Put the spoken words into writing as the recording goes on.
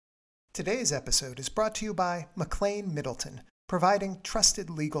Today's episode is brought to you by McLean Middleton, providing trusted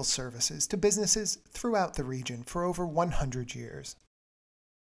legal services to businesses throughout the region for over 100 years.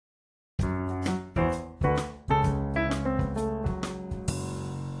 Hi,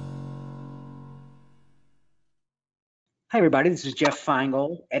 everybody. This is Jeff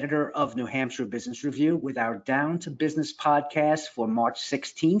Feingold, editor of New Hampshire Business Review, with our Down to Business podcast for March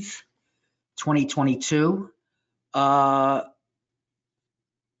 16th, 2022.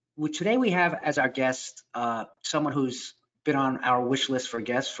 Today we have as our guest someone who's been on our wish list for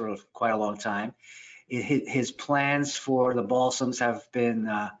guests for quite a long time. His plans for the Balsams have been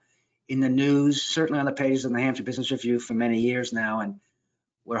in the news, certainly on the pages of the New Hampshire Business Review for many years now, and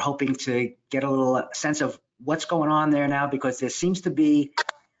we're hoping to get a little sense of what's going on there now, because there seems to be,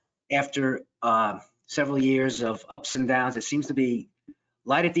 after several years of ups and downs, it seems to be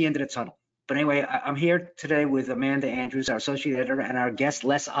light at the end of the tunnel. But anyway, I'm here today with Amanda Andrews, our associate editor, and our guest,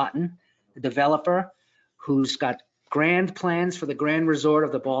 Les Otten, the developer, who's got grand plans for the grand resort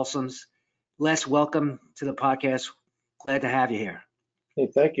of the Balsams. Les, welcome to the podcast. Glad to have you here. Hey,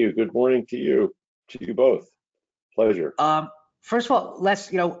 thank you. Good morning to you both. Pleasure. First of all,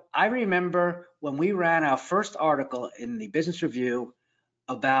 Les, I remember when we ran our first article in the Business Review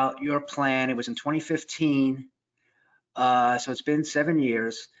about your plan. It was in 2015, so it's been 7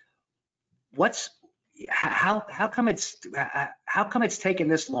 years. How come it's taken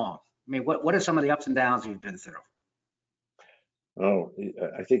this long? I mean, what are some of the ups and downs you've been through? Oh,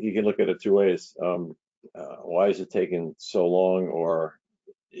 I think you can look at it two ways. Why is it taking so long, or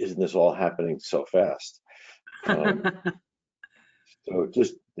isn't this all happening so fast? So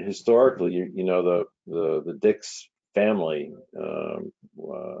just historically, the Dix family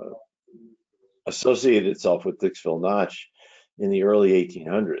associated itself with Dixville Notch in the early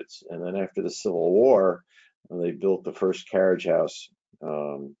 1800s, and then after the Civil War, they built the first carriage house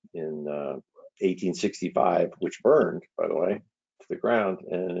in 1865, which burned, by the way, to the ground,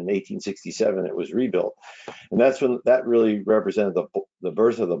 and in 1867 it was rebuilt, and that's when that really represented the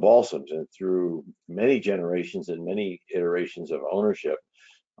birth of the Balsams. And through many generations and many iterations of ownership,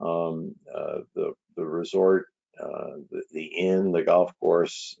 the resort, the inn, the golf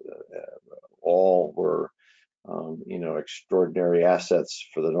course, all were extraordinary assets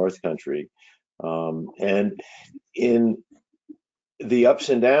for the North Country. And in the ups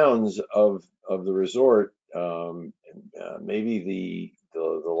and downs of the resort, maybe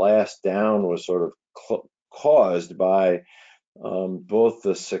the last down was sort of caused by both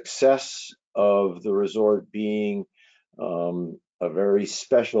the success of the resort being a very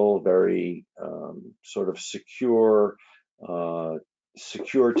special, very sort of secure to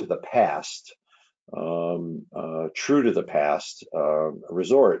the past, true to the past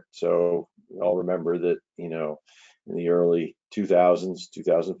resort. So we all remember that, in the early 2000s,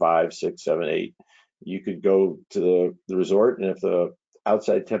 2005, 6, 7, 8, you could go to the resort, and if the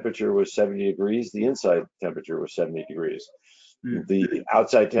outside temperature was 70 degrees, the inside temperature was 70 degrees. The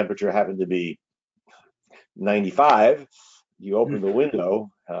outside temperature happened to be 95. You open the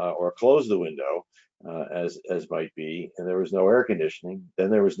window or close the window, as might be, and there was no air conditioning.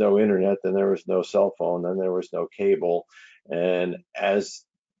 Then there was no internet. Then there was no cell phone. Then there was no cable. And as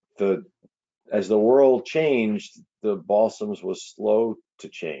the world changed, the Balsams was slow to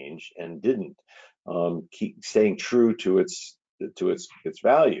change and didn't keep staying true to its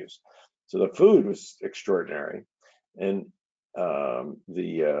values. So the food was extraordinary, and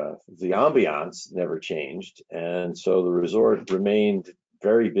the ambiance never changed, and so the resort remained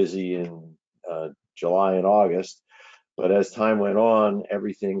very busy in July and August. But as time went on,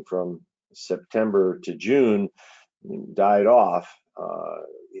 everything from September to June died off.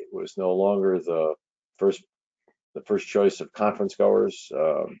 It was no longer the first choice of conference goers,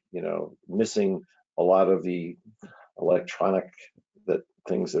 missing a lot of the electronic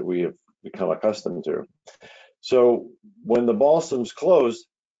things that we have become accustomed to. So when the Balsams closed,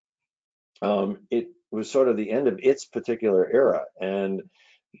 it was sort of the end of its particular era, and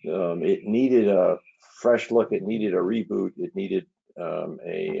it needed a fresh look. It needed a reboot. It needed a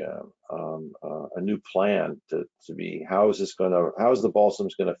new plan to be, how is the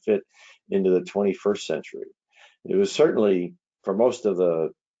Balsams going to fit into the 21st century? It was certainly, for most of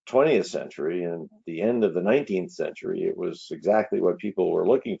the 20th century and the end of the 19th century, it was exactly what people were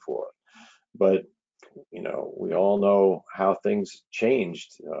looking for. But we all know how things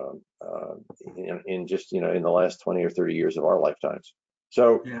changed in just in the last 20 or 30 years of our lifetimes.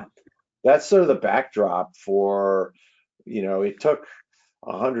 So yeah, that's sort of the backdrop for, it took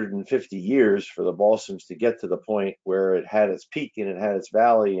 150 years for the Balsams to get to the point where it had its peak and it had its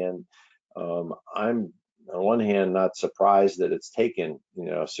valley. And I'm on one hand, not surprised that it's taken,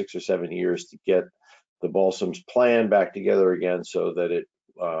 6 or 7 years to get the Balsams plan back together again so that it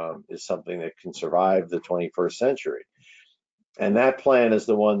is something that can survive the 21st century. And that plan is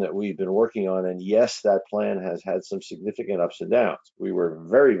the one that we've been working on. And yes, that plan has had some significant ups and downs. We were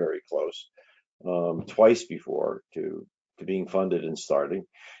very, very close twice before to being funded and starting,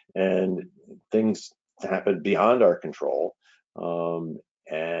 and things happened beyond our control.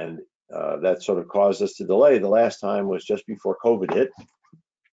 And that sort of caused us to delay. The last time was just before COVID hit.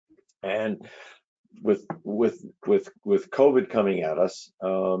 And with COVID coming at us,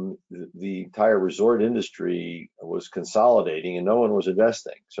 the entire resort industry was consolidating and no one was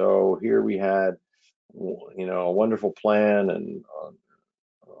investing. So here we had, a wonderful plan and a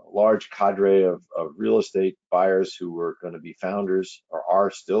large cadre of real estate buyers who were going to be founders, or are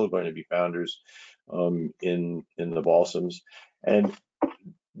still going to be founders, in the Balsams, and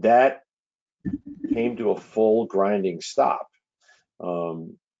that came to a full grinding stop.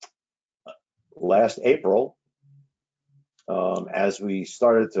 Last April, as we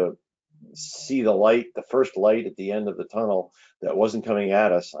started to see the light, the first light at the end of the tunnel that wasn't coming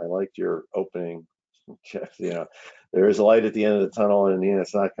at us. I liked your opening, Jeff. There is a light at the end of the tunnel, and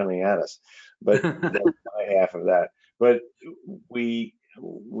it's not coming at us. But that's my half of that. But we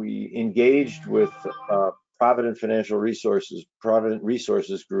engaged with Provident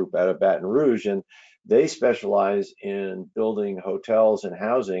Resources Group out of Baton Rouge, and they specialize in building hotels and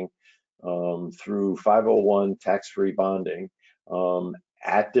housing through 501 tax-free bonding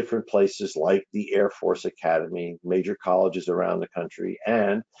at different places like the Air Force Academy, major colleges around the country,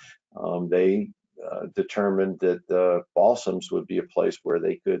 and they determined that the Balsams would be a place where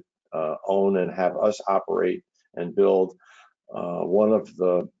they could own and have us operate and build one of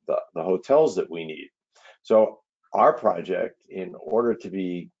the hotels that we need. So our project, in order to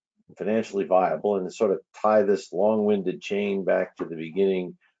be financially viable and to sort of tie this long-winded chain back to the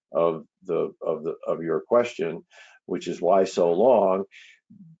beginning of your question, which is why so long,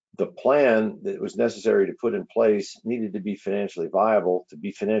 the plan that was necessary to put in place needed to be financially viable. To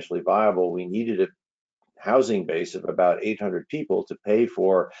be financially viable, we needed a housing base of about 800 people to pay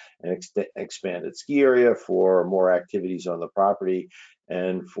for an expanded ski area, for more activities on the property,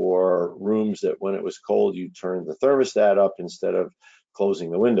 and for rooms that when it was cold, you turned the thermostat up instead of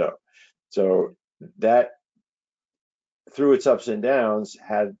closing the window. So that, through its ups and downs,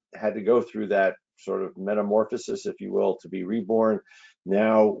 had to go through that sort of metamorphosis, if you will, to be reborn.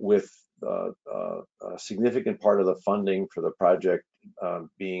 Now with a significant part of the funding for the project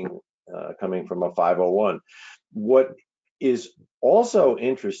being coming from a 501. What is also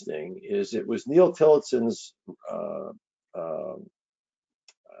interesting is it was Neil Tillotson's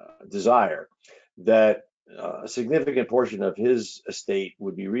desire that a significant portion of his estate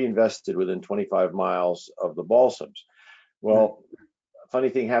would be reinvested within 25 miles of the Balsams. Well, a funny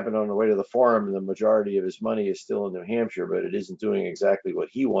thing happened on the way to the forum, and the majority of his money is still in New Hampshire, but it isn't doing exactly what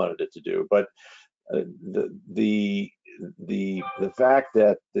he wanted it to do. But the fact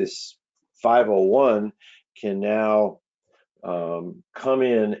that this 501 can now come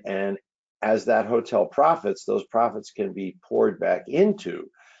in, and as that hotel profits, those profits can be poured back into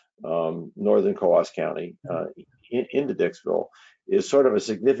northern Coos County, into Dixville, is sort of a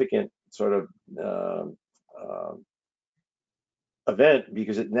significant sort of event,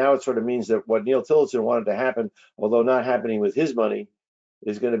 because now it sort of means that what Neil Tillotson wanted to happen, although not happening with his money,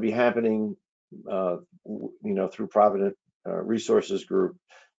 is going to be happening through Provident Resources Group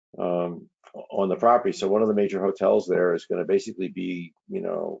on the property. So one of the major hotels there is going to basically be,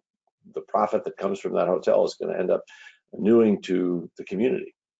 the profit that comes from that hotel is going to end up renewing to the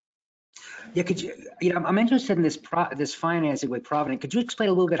community. Yeah, could you, I'm interested in this financing with Provident. Could you explain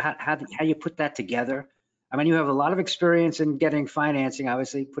a little bit how you put that together? I mean, you have a lot of experience in getting financing,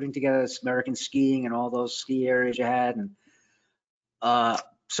 obviously putting together this American skiing and all those ski areas you had. And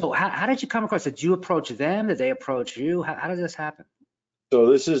so how did you come across? Did you approach them? Did they approach you? How did this happen? So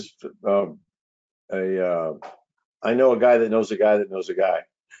this is I know a guy that knows a guy that knows a guy.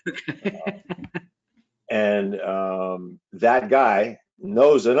 And that guy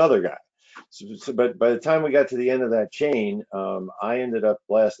knows another guy. So, but by the time we got to the end of that chain, I ended up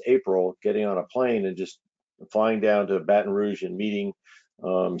last April getting on a plane and just flying down to Baton Rouge and meeting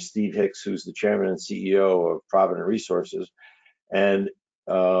Steve Hicks, who's the chairman and CEO of Provident Resources. And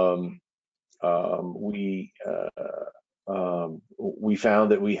we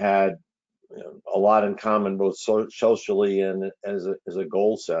found that we had a lot in common, both socially and as a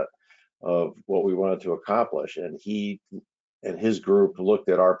goal set of what we wanted to accomplish. And he and his group looked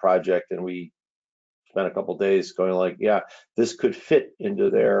at our project, and we spent a couple of days going like, yeah, this could fit into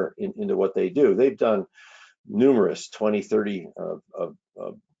into what they do. They've done numerous 20, 30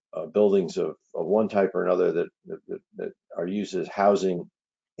 buildings of one type or another that are used as housing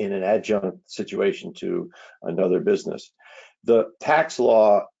in an adjunct situation to another business. The tax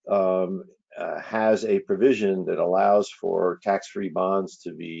law has a provision that allows for tax-free bonds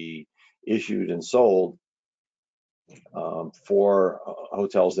to be issued and sold for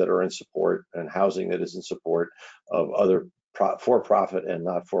hotels that are in support and housing that is in support of other for-profit and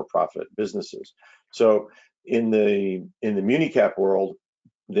not-for-profit businesses. So in the MuniCap world,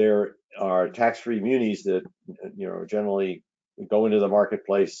 there are tax-free munis that generally go into the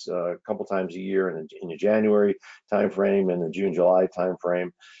marketplace a couple times a year in the January timeframe and the June-July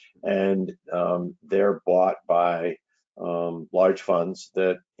timeframe, and they're bought by large funds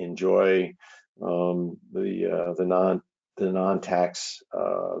that enjoy the non-tax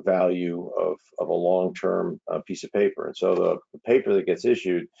value of a long-term piece of paper. And so the paper that gets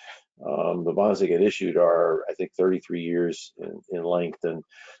issued, the bonds that get issued are, I think, 33 years in length, and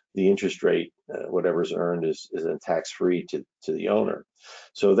the interest rate, whatever's earned, is then tax-free to the owner.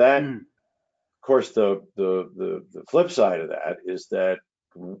 So that, of course, the flip side of that is that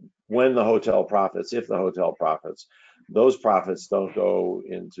when the hotel profits, if the hotel profits, those profits don't go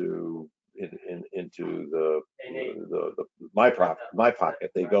into my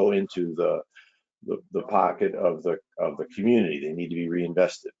pocket. They go into the pocket of the community. They need to be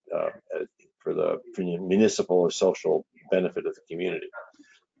reinvested for the municipal or social benefit of the community.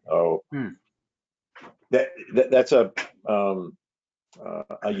 So that's a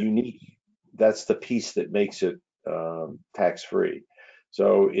unique. That's the piece that makes it tax-free.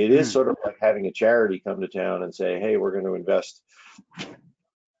 So it is sort of like having a charity come to town and say, "Hey, we're going to invest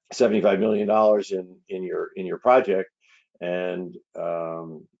 $75 million in your project, and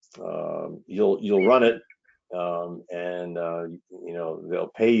you'll run it, and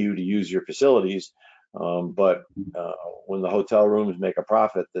they'll pay you to use your facilities, but when the hotel rooms make a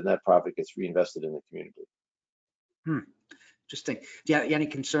profit, then that profit gets reinvested in the community." Interesting. Do you have any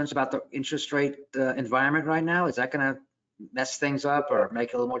concerns about the interest rate environment right now? Is that going to mess things up or make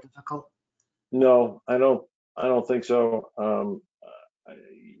it a little more difficult? No, I don't think so.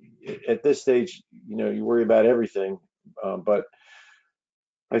 At this stage, you worry about everything, but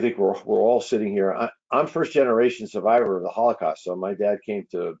I think we're all sitting here. I'm first generation survivor of the Holocaust. So my dad came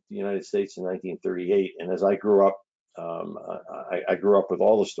to the United States in 1938, and as I grew up, I grew up with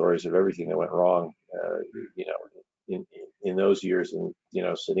all the stories of everything that went wrong, in those years, and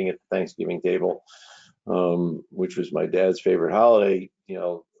sitting at the Thanksgiving table, which was my dad's favorite holiday.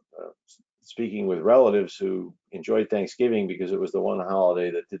 Speaking with relatives who enjoyed Thanksgiving because it was the one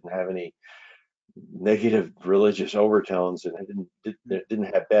holiday that didn't have any negative religious overtones, and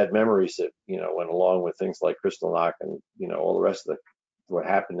didn't have bad memories that went along with things like Kristallnacht and all the rest of what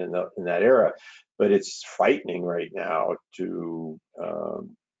happened in that era. But it's frightening right now to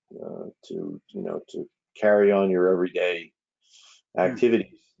carry on your everyday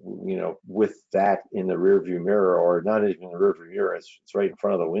activities, with that in the rearview mirror, or not even in the rearview mirror. It's right in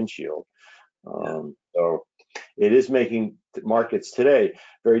front of the windshield. So it is making markets today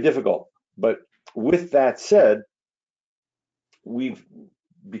very difficult. But with that said, we've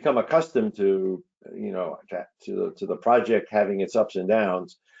become accustomed to the project having its ups and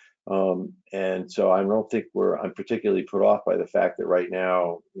downs, and so I don't think I'm particularly put off by the fact that right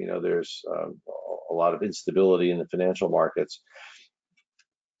now there's a lot of instability in the financial markets.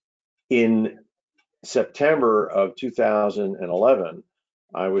 In September of 2011,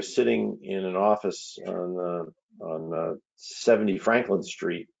 I was sitting in an office on 70 Franklin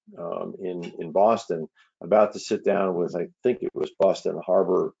Street in Boston, about to sit down with, I think it was Boston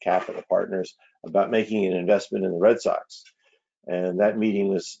Harbor Capital Partners, about making an investment in the Red Sox. And that meeting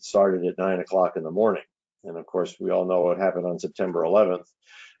was started at 9 o'clock in the morning. And of course, we all know what happened on September 11th.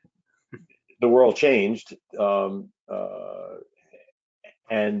 The world changed,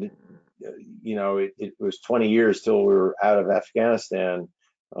 and it was 20 years till we were out of Afghanistan.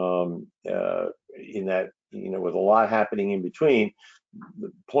 In that, with a lot happening in between.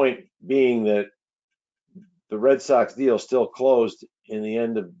 The point being that the Red Sox deal still closed in the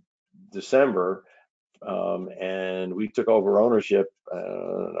end of December, and we took over ownership. I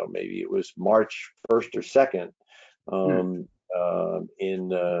don't know, maybe it was March 1st or 2nd, in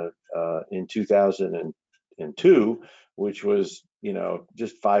 2002, which was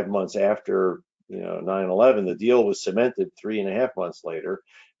just 5 months after 9/11. The deal was cemented 3.5 months later,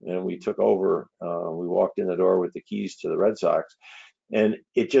 and we took over. We walked in the door with the keys to the Red Sox, and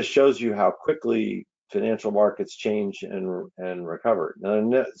it just shows you how quickly financial markets change and recover.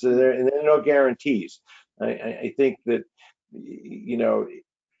 Now, so there are no guarantees. I think that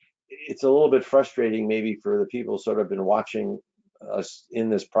it's a little bit frustrating maybe for the people sort of been watching us in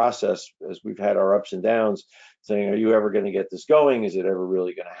this process as we've had our ups and downs, saying, are you ever going to get this going? Is it ever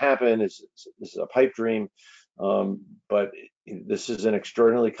really going to happen? This is a pipe dream? But this is an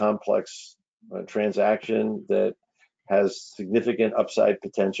extraordinarily complex transaction that has significant upside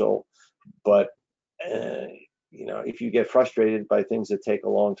potential. But if you get frustrated by things that take a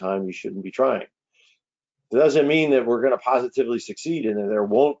long time, you shouldn't be trying. It doesn't mean that we're going to positively succeed and that there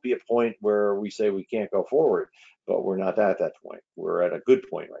won't be a point where we say we can't go forward, but we're not at that point. We're at a good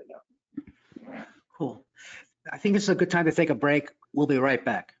point right now. Cool. I think it's a good time to take a break. We'll be right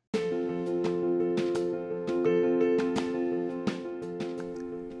back.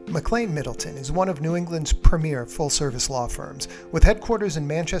 McLean Middleton is one of New England's premier full-service law firms, with headquarters in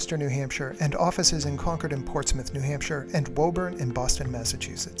Manchester, New Hampshire, and offices in Concord and Portsmouth, New Hampshire, and Woburn and Boston,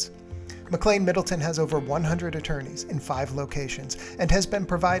 Massachusetts. McLean Middleton has over 100 attorneys in 5 locations and has been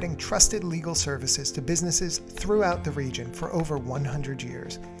providing trusted legal services to businesses throughout the region for over 100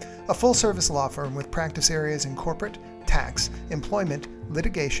 years. A full-service law firm with practice areas in corporate, tax, employment,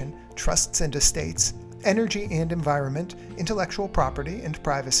 litigation, trusts and estates, energy and environment, intellectual property and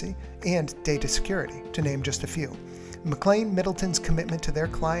privacy, and data security, to name just a few. McLean Middleton's commitment to their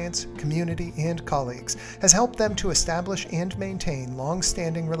clients, community, and colleagues has helped them to establish and maintain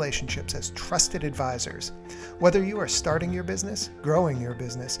long-standing relationships as trusted advisors. Whether you are starting your business, growing your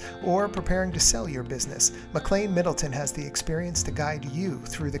business, or preparing to sell your business, McLean Middleton has the experience to guide you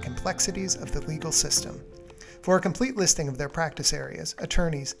through the complexities of the legal system. For a complete listing of their practice areas,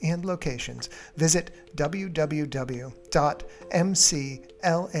 attorneys, and locations, visit www.mclane.com.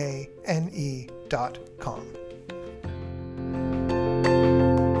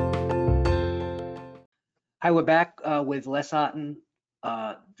 Hi, we're back with Les Otten,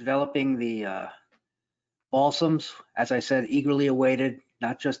 developing the balsams, as I said, eagerly awaited,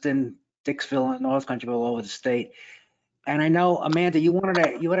 not just in Dixville and North Country, but all over the state. And I know, Amanda, you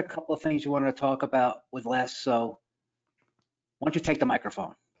had a couple of things you wanted to talk about with Les, so why don't you take the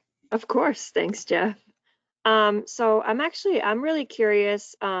microphone? Of course, thanks, Jeff. So I'm really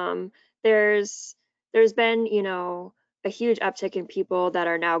curious. There's been, a huge uptick in people that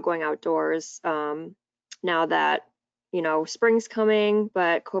are now going outdoors. Now that, spring's coming,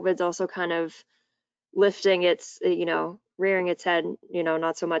 but COVID's also kind of lifting its, rearing its head,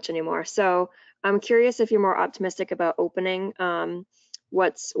 not so much anymore. So I'm curious if you're more optimistic about opening.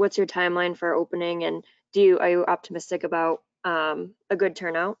 What's your timeline for opening, and are you optimistic about a good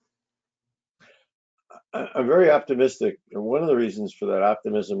turnout? I'm very optimistic, and one of the reasons for that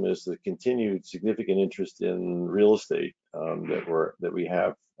optimism is the continued significant interest in real estate that we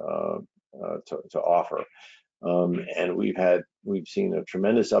have to offer, and we've seen a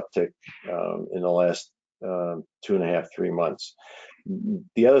tremendous uptick in the last 2.5, 3 months.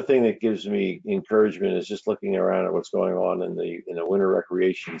 The other thing that gives me encouragement is just looking around at what's going on in the winter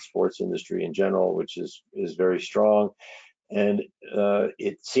recreation sports industry in general, which is very strong. And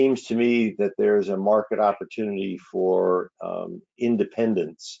it seems to me that there's a market opportunity for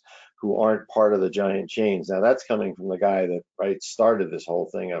independents who aren't part of the giant chains. Now, that's coming from the guy that started this whole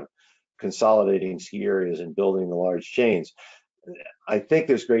thing of consolidating ski areas and building the large chains. I think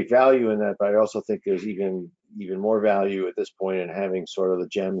there's great value in that, but I also think there's even more value at this point in having sort of the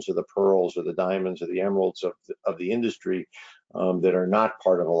gems or the pearls or the diamonds or the emeralds of the industry that are not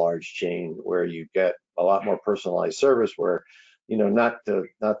part of a large chain, where you get a lot more personalized service, where not to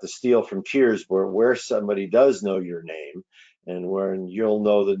steal from Cheers, where somebody does know your name, and when you'll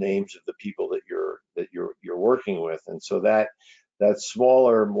know the names of the people that you're working with. And so that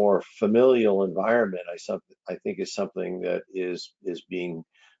smaller, more familial environment, I think is something that is being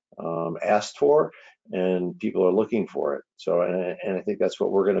asked for, and people are looking for it. So, and I think that's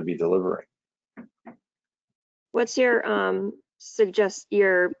what we're going to be delivering. What's your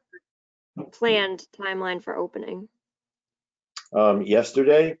your planned timeline for opening?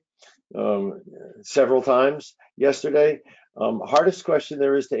 Yesterday, several times yesterday. Hardest question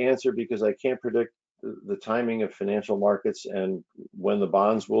there is to answer, because I can't predict the timing of financial markets and when the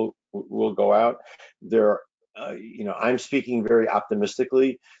bonds will go out. I'm speaking very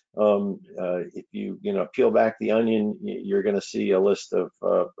optimistically. If you peel back the onion, you're going to see a list of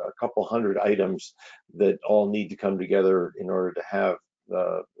a couple hundred items that all need to come together in order to have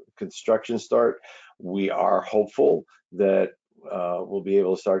construction start. We are hopeful that we'll be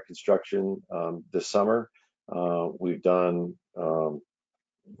able to start construction this summer. We've done an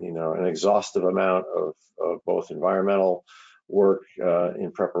exhaustive amount of both environmental work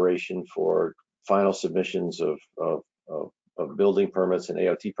in preparation for final submissions of building permits and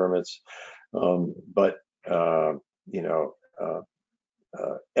AOT permits. But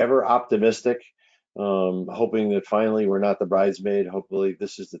ever optimistic, hoping that finally we're not the bridesmaid. Hopefully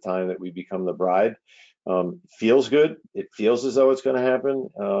this is the time that we become the bride. Feels good. It feels as though it's going to happen.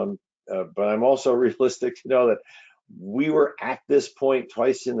 But I'm also realistic to know that we were at this point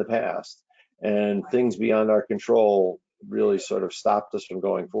twice in the past, and things beyond our control really sort of stopped us from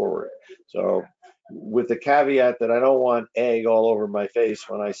going forward. So with the caveat that I don't want egg all over my face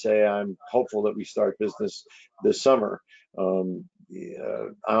when I say I'm hopeful that we start business this summer, I'm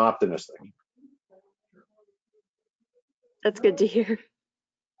optimistic. That's good to hear.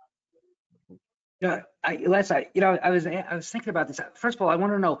 Yeah, Les, I was thinking about this. First of all, I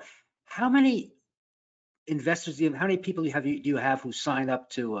want to know how many investors how many people do you have who sign up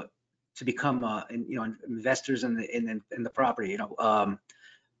to become investors in the property,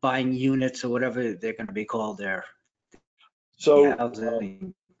 buying units or whatever they're going to be called there. So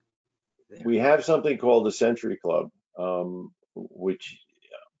we have something called the Century Club, which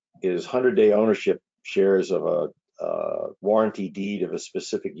is 100-day ownership shares of a warranty deed of a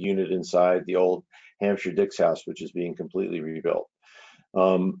specific unit inside the old Hampshire Dix house, which is being completely rebuilt.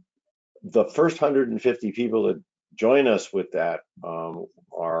 The first 150 people that join us with that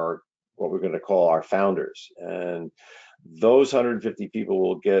are what we're going to call our founders, and those 150 people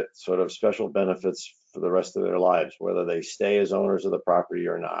will get sort of special benefits for the rest of their lives, whether they stay as owners of the property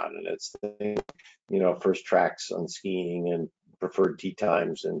or not. And it's, first tracks on skiing and preferred tee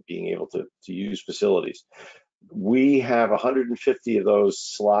times and being able to use facilities. We have 150 of those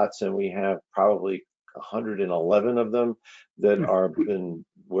slots, and we have probably 111 of them that are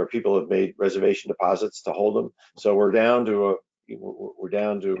where people have made reservation deposits to hold them. So we're down to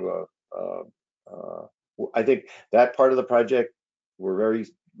I think that part of the project we're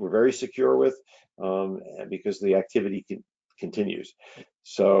very secure with, because the activity continues.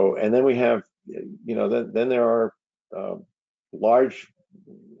 So, and then we have, then there are large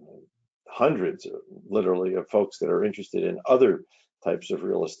hundreds, literally, of folks that are interested in other types of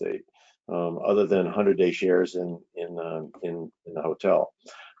real estate, other than 100-day shares in the hotel.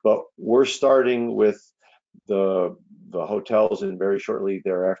 But we're starting with the hotels, and very shortly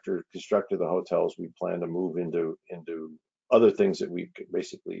thereafter, constructed the hotels, we plan to move into other things that we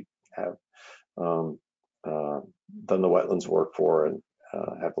basically have done the wetlands work for and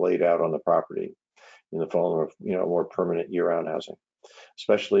have laid out on the property in the form of more permanent year-round housing,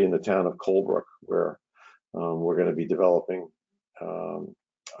 especially in the town of Colebrook, where we're going to be developing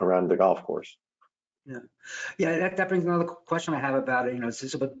around the golf course. Yeah, that brings another question I have about it. This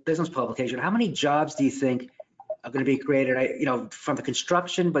is a business publication. How many jobs do you think are going to be created, from the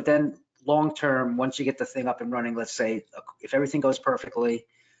construction, but then long term, once you get the thing up and running, let's say, if everything goes perfectly,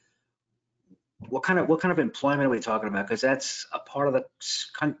 what kind of employment are we talking about? Because that's a part of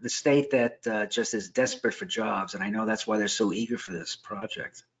the state that just is desperate for jobs, and I know that's why they're so eager for this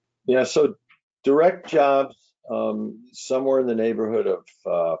project. Yeah, so direct jobs, somewhere in the neighborhood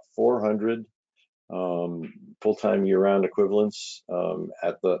of 400 full-time year-round equivalents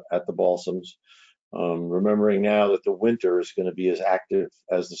at the Balsams. Remembering now that the winter is going to be as active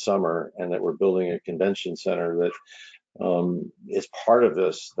as the summer, and that we're building a convention center that is part of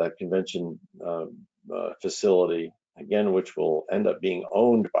that convention facility, again, which will end up being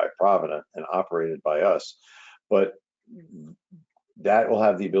owned by Provident and operated by us. But that will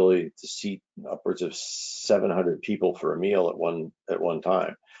have the ability to seat upwards of 700 people for a meal at one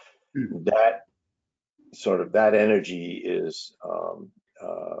time. That energy is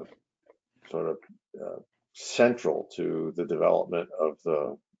central to the development of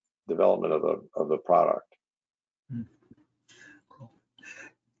the product.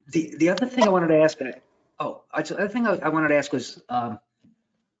 The other thing I wanted to ask, I wanted to ask was,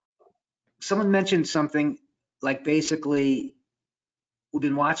 someone mentioned something like, basically, we've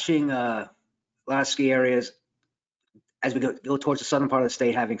been watching a lot of ski areas as we go towards the southern part of the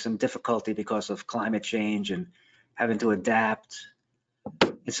state having some difficulty because of climate change and having to adapt.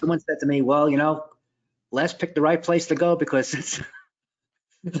 And someone said to me, well, let's pick the right place to go, because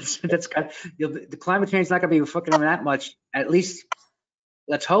the climate change is not going to be fucking them that much. At least,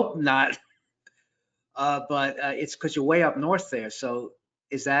 let's hope not. But it's because you're way up north there. So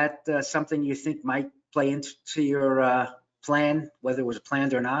is that something you think might play into your plan, whether it was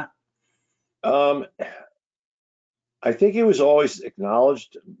planned or not? I think it was always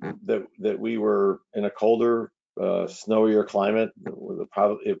acknowledged that we were in a colder, snowier climate.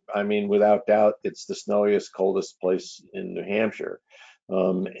 Without doubt, it's the snowiest, coldest place in New Hampshire.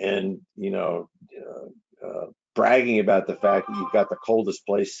 Bragging about the fact that you've got the coldest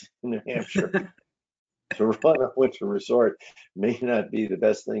place in New Hampshire to run a winter resort may not be the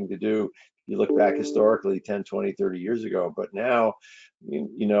best thing to do, you look back historically 10, 20, 30 years ago. But now,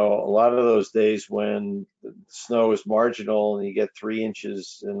 you know, a lot of those days when the snow is marginal and you get 3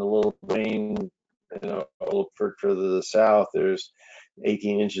 inches in a little rain, you know, a little further to the south, there's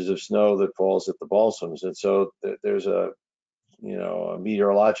 18 inches of snow that falls at the Balsams. And so there's a, you know, a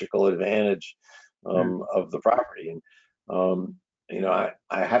meteorological advantage of the property. And, you know,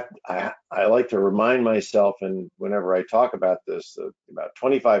 I like to remind myself, and whenever I talk about this, about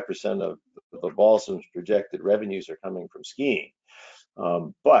 25% of the Balsams projected revenues are coming from skiing.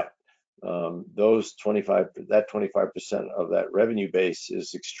 But those 25% of that revenue base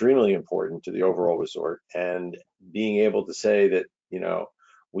is extremely important to the overall resort. And being able to say that, you know,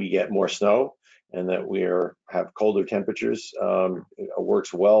 we get more snow and that we have colder temperatures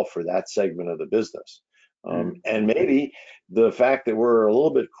works well for that segment of the business. And maybe the fact that we're a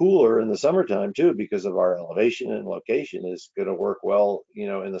little bit cooler in the summertime too, because of our elevation and location, is going to work well, you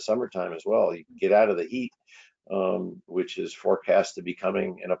know, in the summertime as well. You can get out of the heat, which is forecast to be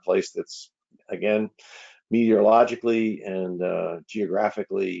coming in a place that's, again, meteorologically and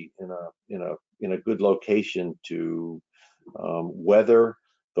geographically in a good location to weather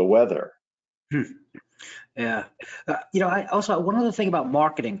the weather. Yeah. You know, I also, one other thing about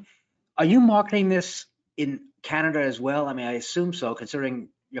marketing, are you marketing this in Canada as well? I mean, I assume so, considering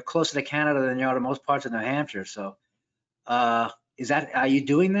you're closer to Canada than you are to most parts of New Hampshire. So are you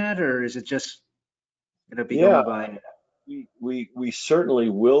doing that, or is it just going to be going by? We certainly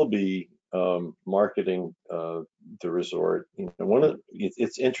will be marketing the resort. You know,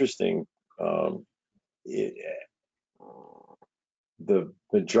 it's interesting. The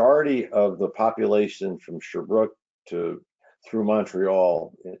majority of the population from Sherbrooke through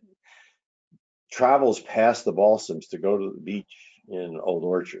Montreal travels past the Balsams to go to the beach in Old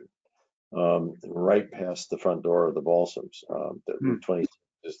Orchard, right past the front door of the Balsams. The Route 26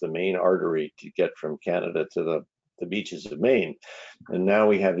 is the main artery to get from Canada to the beaches of Maine. And now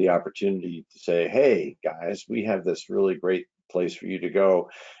we have the opportunity to say, hey, guys, we have this really great place for you to go,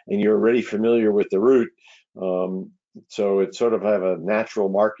 and you're already familiar with the route. So it sort of have a natural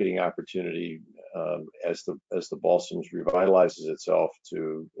marketing opportunity as the Balsams revitalizes itself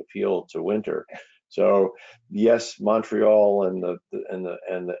to appeal to winter. So yes, Montreal and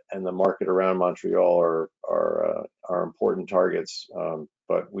the market around Montreal are important targets.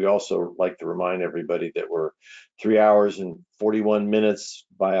 But we also like to remind everybody that we're 3 hours and 41 minutes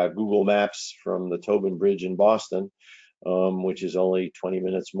via Google Maps from the Tobin Bridge in Boston, which is only 20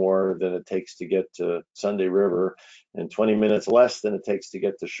 minutes more than it takes to get to Sunday River, and 20 minutes less than it takes to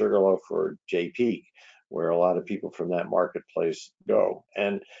get to Sugarloaf or Jay Peak, where a lot of people from that marketplace go.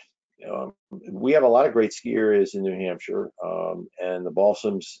 And we have a lot of great ski areas in New Hampshire, and the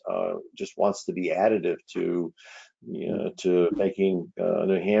Balsams just wants to be additive to, you know, to making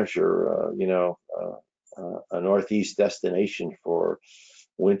New Hampshire, a Northeast destination for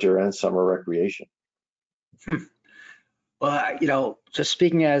winter and summer recreation. Well, you know, just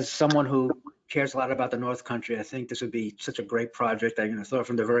speaking as someone who cares a lot about the North Country, I think this would be such a great project. I'm going to thought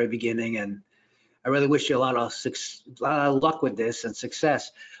from the very beginning, and I really wish you a lot of luck with this and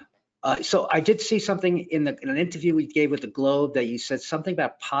success. So I did see something in an interview we gave with the Globe that you said something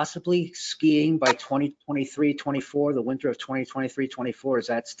about possibly skiing by 2023-24, the winter of 2023-24. Is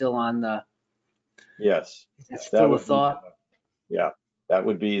that still on the? Yes. Is that still a thought? That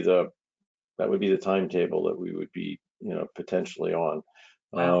would be the timetable that we would be, you know, potentially on.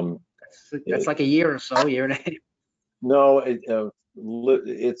 Wow. That's like a year or so, year and a half. No,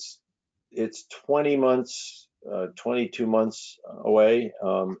 it's 20 months, 22 months away.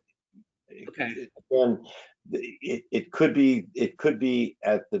 Okay. Again, it could be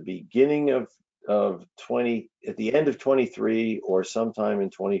at the beginning of at the end of 23 or sometime in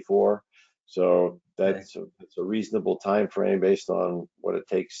 24. So that's a reasonable time frame based on what it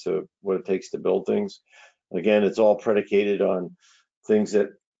takes to build things. Again, it's all predicated on things that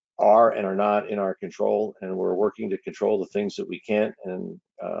are and are not in our control, and we're working to control the things that we can't, and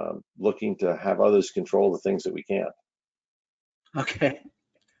looking to have others control the things that we can't. Okay,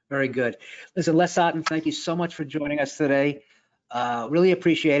 very good. Listen, Les Otten, thank you so much for joining us today. Really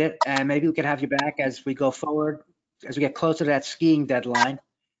appreciate it, and maybe we can have you back as we go forward, as we get closer to that skiing deadline.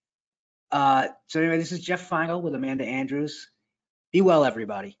 So anyway, this is Jeff Feingold with Amanda Andrews. Be well,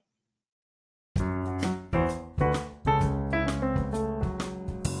 everybody.